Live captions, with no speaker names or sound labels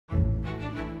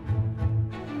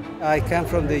I come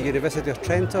from the University of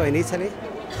Trento in Italy,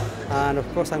 and of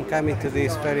course I'm coming to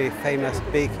this very famous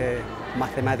big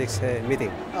mathematics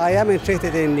meeting. I am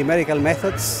interested in numerical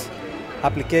methods,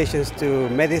 applications to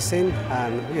medicine,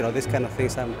 and this kind of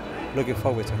things I'm looking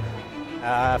forward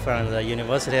to. From the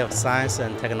University of Science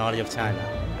and Technology of China,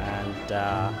 and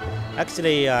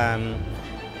actually I'm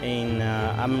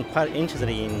quite interested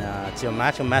in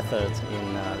geometric methods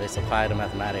in this applied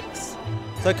mathematics.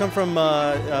 So I come from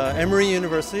Emory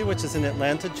University, which is in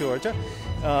Atlanta, Georgia,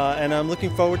 and I'm looking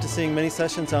forward to seeing many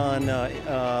sessions on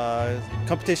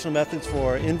computational methods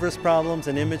for inverse problems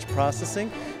and image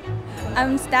processing.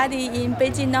 I'm studying in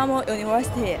Beijing Normal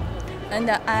University, and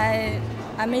I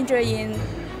major in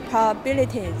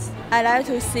probabilities. I like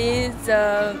to see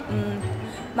the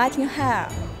Martin hair.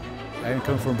 I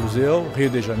come from Brazil, Rio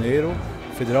de Janeiro,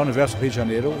 Federal University of Rio de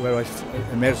Janeiro, where I'm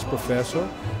emeritus professor.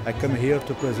 I come here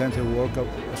to present a work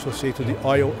associated to the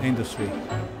oil industry.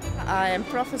 I am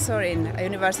professor in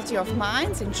University of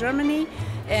Mainz in Germany,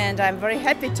 and I'm very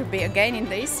happy to be again in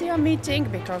the ICIAM meeting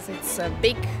because it's a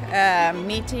big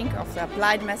meeting of the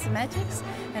applied mathematics,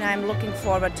 and I'm looking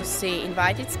forward to see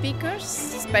invited speakers,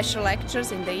 special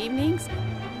lectures in the evenings.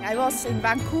 I was in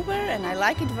Vancouver and I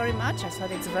like it very much. I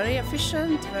thought it's very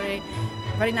efficient,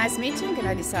 very nice meeting, and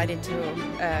I decided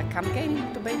to come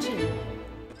again to Beijing.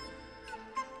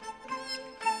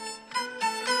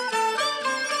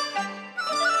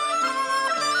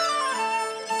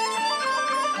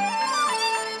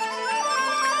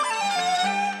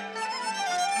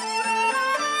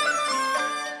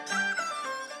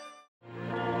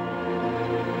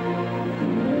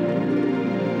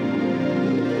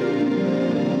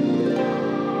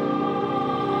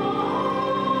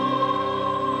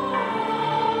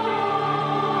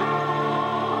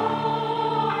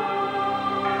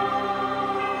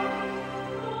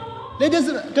 Ladies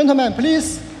and gentlemen,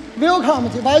 please welcome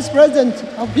the Vice President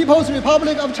of People's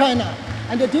Republic of China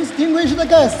and the distinguished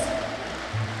guests.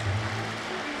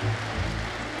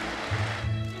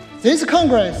 This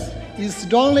Congress is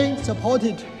strongly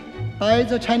supported by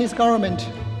the Chinese government.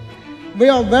 We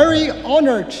are very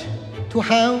honored to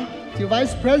have the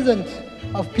Vice President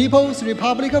of People's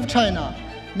Republic of China,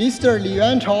 Mr. Li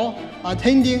Yuanchao,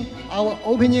 attending our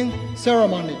opening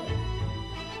ceremony.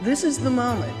 This is the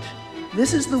moment.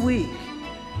 This is the week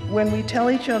when we tell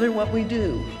each other what we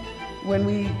do, when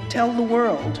we tell the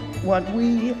world what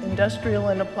we, industrial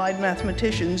and applied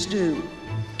mathematicians, do.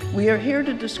 We are here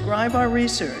to describe our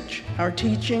research, our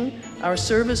teaching, our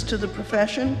service to the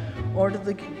profession, or to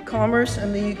the commerce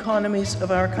and the economies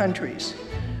of our countries.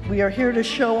 We are here to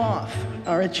show off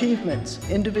our achievements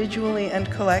individually and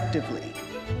collectively.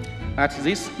 At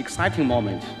this exciting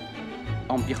moment,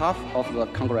 on behalf of the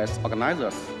Congress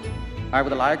organizers, I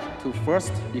would like to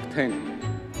first extend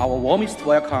our warmest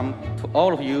welcome to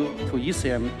all of you to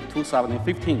ICIAM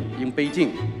 2015 in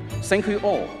Beijing. Thank you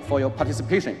all for your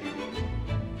participation.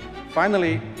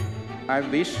 Finally, I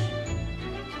wish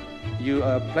you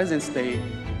a pleasant stay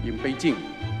in Beijing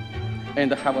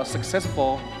and have a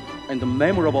successful and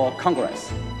memorable Congress.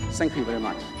 Thank you very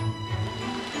much.